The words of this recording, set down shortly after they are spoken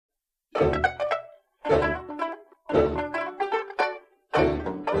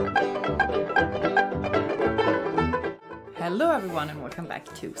Hello everyone and welcome back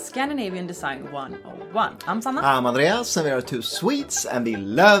to Scandinavian Design 101. I'm Sanna. I'm Andreas and we are two Swedes and we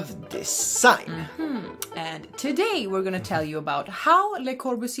love design. And today we're going to tell you about how Le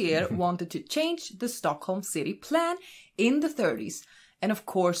Corbusier wanted to change the Stockholm city plan in the 30s and of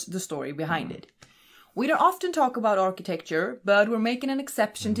course the story behind it. We don't often talk about architecture, but we're making an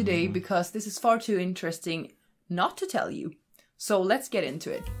exception today because this is far too interesting not to tell you. So let's get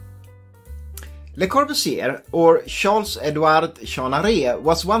into it. Le Corbusier, or Charles-Edouard Jeanneret,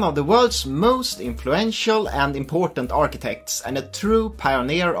 was one of the world's most influential and important architects and a true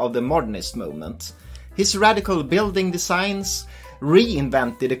pioneer of the modernist movement. His radical building designs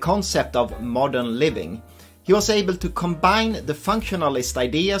reinvented the concept of modern living. He was able to combine the functionalist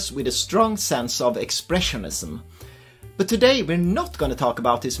ideas with a strong sense of expressionism. But today we're not going to talk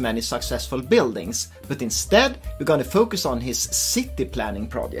about his many successful buildings, but instead we're going to focus on his city planning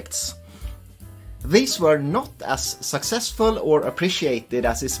projects. These were not as successful or appreciated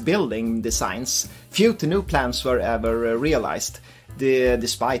as his building designs. Few to no plans were ever realized,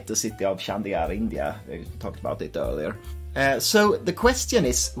 despite the city of Chandigarh, India. We talked about it earlier. So the question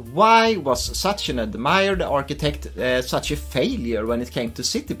is, why was such an admired architect such a failure when it came to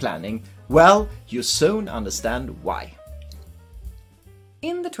city planning? Well, you soon understand why.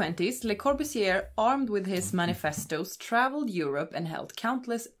 In the 20s, Le Corbusier, armed with his manifestos, traveled Europe and held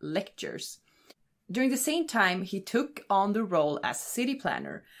countless lectures. During the same time, he took on the role as city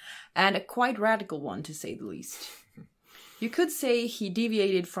planner, and a quite radical one to say the least. You could say he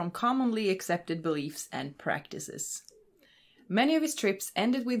deviated from commonly accepted beliefs and practices. Many of his trips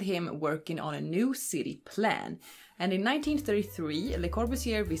ended with him working on a new city plan, and in 1933 Le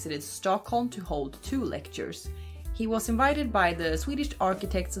Corbusier visited Stockholm to hold 2 lectures. He was invited by the Swedish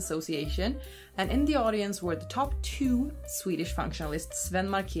Architects Association, and in the audience were the top 2 Swedish functionalists Sven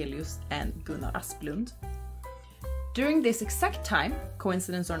Markelius and Gunnar Asplund. During this exact time,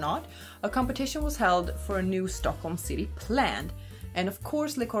 coincidence or not, a competition was held for a new Stockholm city plan, and of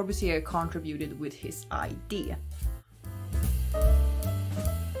course Le Corbusier contributed with his idea.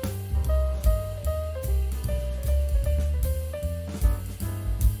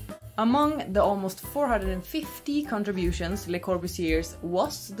 Among the almost 450 contributions, Le Corbusier's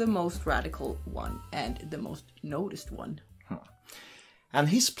was the most radical one and the most noticed one. And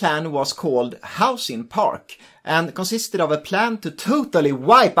his plan was called House in Park and consisted of a plan to totally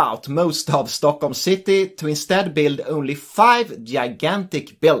wipe out most of Stockholm city to instead build only 5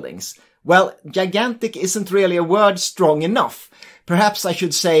 gigantic buildings. Well, gigantic isn't really a word strong enough. Perhaps I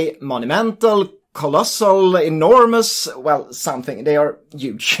should say monumental, colossal, enormous, well, something. They are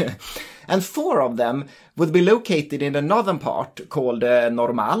huge. And 4 of them would be located in the northern part, called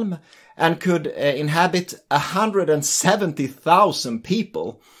Norrmalm, and could inhabit 170,000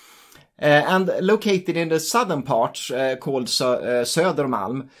 people. And located in the southern part, called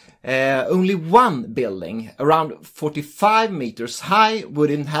Södermalm, only 1 building, around 45 meters high, would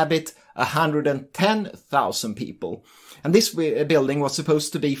inhabit 110,000 people. And this building was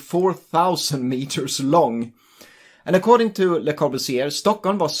supposed to be 4,000 meters long. And according to Le Corbusier,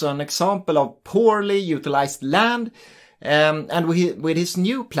 Stockholm was an example of poorly utilized land, and with his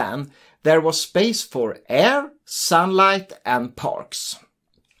new plan, there was space for air, sunlight and parks.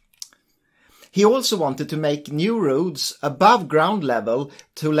 He also wanted to make new roads above ground level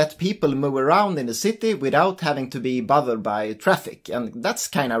to let people move around in the city without having to be bothered by traffic. And that's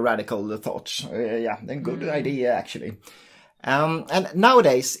kind of radical thought. Yeah, a good idea actually. And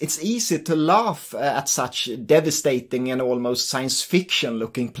nowadays it's easy to laugh at such devastating and almost science fiction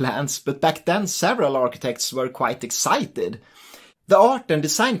looking plans, but back then several architects were quite excited. The art and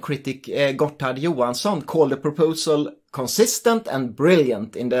design critic Gotthard Johansson called the proposal consistent and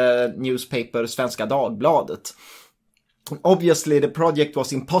brilliant in the newspaper Svenska Dagbladet. Obviously the project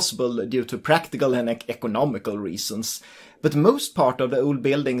was impossible due to practical and economical reasons, but most part of the old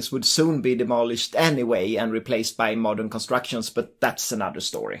buildings would soon be demolished anyway and replaced by modern constructions, but that's another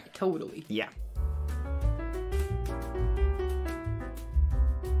story. Totally. Yeah.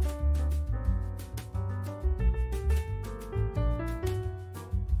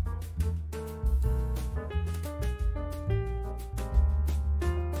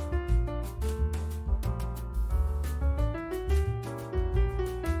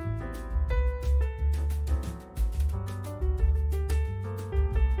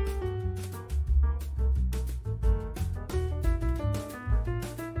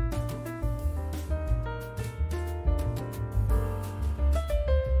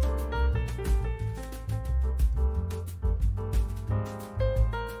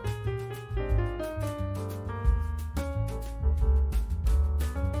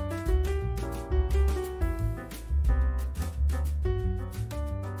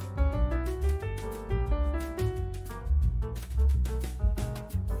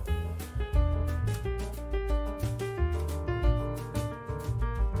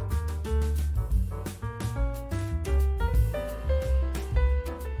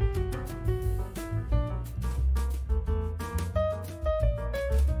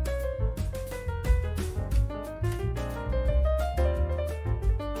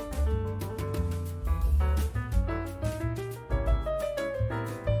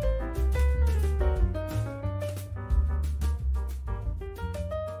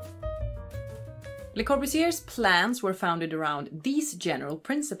 Le Corbusier's plans were founded around these general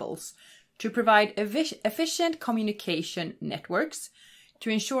principles: to provide efficient communication networks, to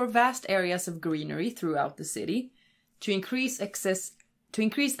ensure vast areas of greenery throughout the city, to increase access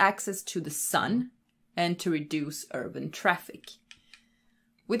to the sun, and to reduce urban traffic.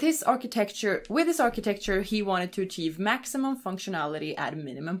 With his architecture, he wanted to achieve maximum functionality at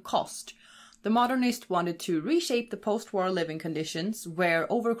minimum cost. The modernist wanted to reshape the post-war living conditions where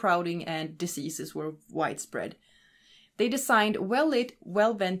overcrowding and diseases were widespread. They designed well-lit,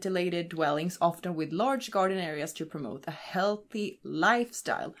 well-ventilated dwellings, often with large garden areas, to promote a healthy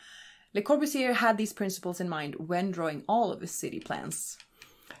lifestyle. Le Corbusier had these principles in mind when drawing all of his city plans.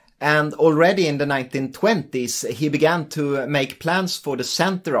 And already in the 1920s, he began to make plans for the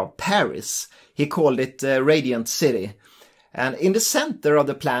center of Paris. He called it Radiant City. And in the center of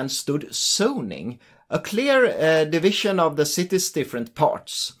the plan stood zoning, a clear division of the city's different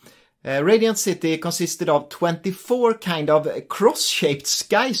parts. Radiant City consisted of 24 kind of cross-shaped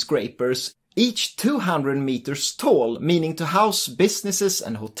skyscrapers, each 200 meters tall, meaning to house businesses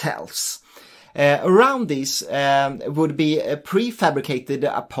and hotels. Around these would be prefabricated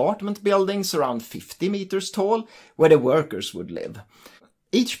apartment buildings around 50 meters tall, where the workers would live.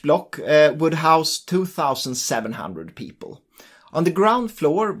 Each block would house 2,700 people. On the ground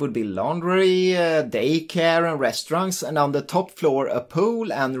floor would be laundry, daycare and restaurants, and on the top floor a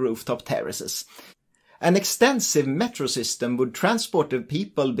pool and rooftop terraces. An extensive metro system would transport the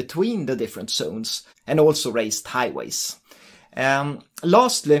people between the different zones, and also raised highways.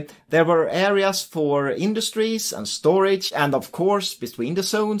 Lastly, there were areas for industries and storage, and of course, between the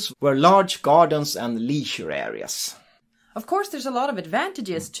zones were large gardens and leisure areas. Of course, there's a lot of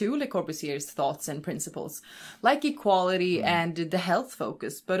advantages to Le Corbusier's thoughts and principles, like equality and the health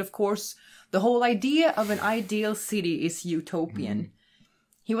focus, but of course, the whole idea of an ideal city is utopian.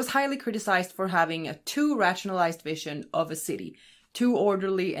 He was highly criticized for having a too rationalized vision of a city, too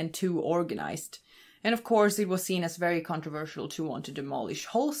orderly and too organized. And of course, it was seen as very controversial to want to demolish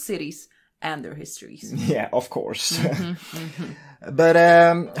whole cities and their histories. Yeah, of course.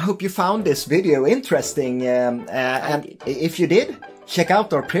 But hope you found this video interesting. And if you did, check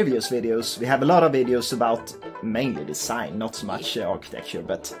out our previous videos. We have a lot of videos about mainly design, not so much architecture,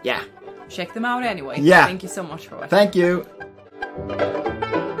 but yeah. Check them out anyway. Yeah. Thank you so much for watching. Thank you.